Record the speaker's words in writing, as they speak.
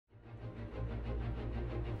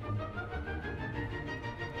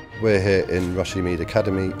We're here in Rushmead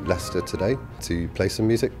Academy, Leicester today to play some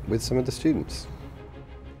music with some of the students.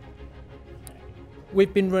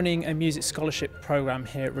 We've been running a music scholarship programme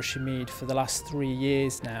here at Rushmead for the last 3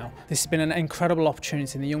 years now. This has been an incredible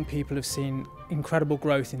opportunity, and the young people have seen incredible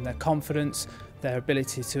growth in their confidence, their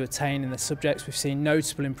ability to attain in the subjects. We've seen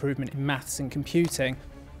noticeable improvement in maths and computing.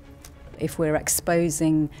 If we're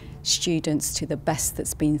exposing students to the best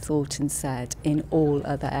that's been thought and said in all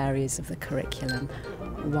other areas of the curriculum,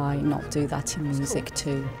 why not do that in music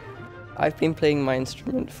too? I've been playing my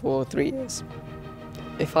instrument for 3 years.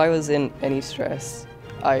 If I was in any stress,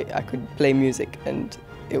 I could play music and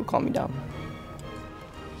it would calm me down.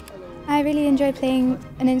 I really enjoy playing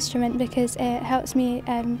an instrument because it helps me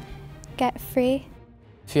get free.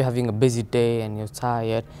 If you're having a busy day and you're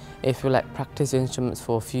tired, if you practice instruments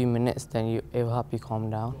for a few minutes, then it will help you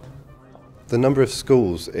calm down. The number of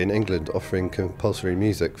schools in England offering compulsory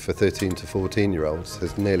music for 13 to 14-year-olds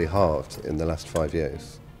has nearly halved in the last 5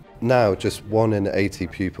 years. Now just 1 in 80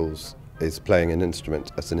 pupils is playing an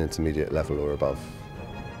instrument at an intermediate level or above.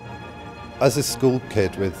 As a school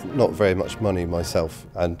kid with not very much money myself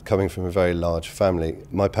and coming from a very large family,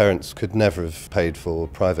 my parents could never have paid for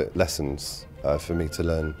private lessons for me to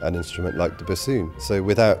learn an instrument like the bassoon. So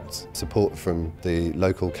without support from the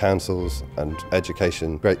local councils and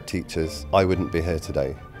education, great teachers, I wouldn't be here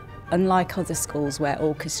today. Unlike other schools where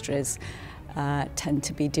orchestras tend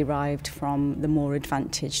to be derived from the more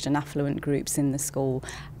advantaged and affluent groups in the school,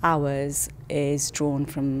 ours is drawn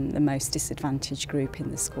from the most disadvantaged group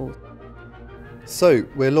in the school. So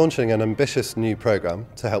we're launching an ambitious new programme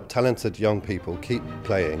to help talented young people keep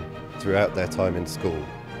playing throughout their time in school.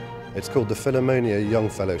 It's called the Philharmonia Young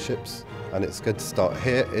Fellowships, and it's going to start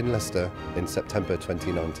here in Leicester in September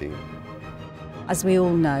 2019. As we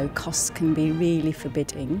all know, costs can be really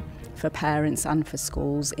forbidding for parents and for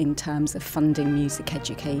schools in terms of funding music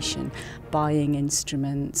education, buying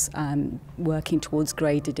instruments, working towards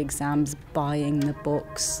graded exams, buying the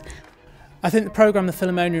books. I think the programme the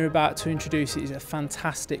Philharmonia are about to introduce is a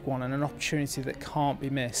fantastic one and an opportunity that can't be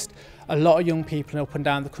missed. A lot of young people up and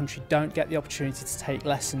down the country don't get the opportunity to take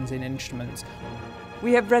lessons in instruments.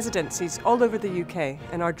 We have residencies all over the UK,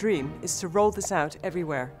 and our dream is to roll this out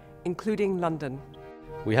everywhere, including London.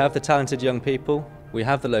 We have the talented young people, we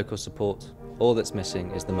have the local support, all that's missing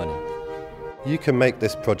is the money. You can make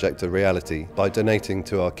this project a reality by donating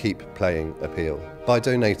to our Keep Playing appeal. By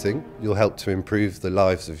donating, you'll help to improve the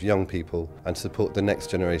lives of young people and support the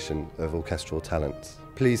next generation of orchestral talent.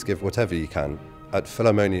 Please give whatever you can at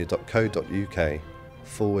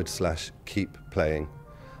philharmonia.co.uk/keepplaying.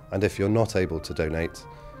 And if you're not able to donate,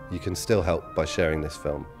 you can still help by sharing this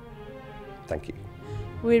film. Thank you.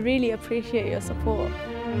 We really appreciate your support.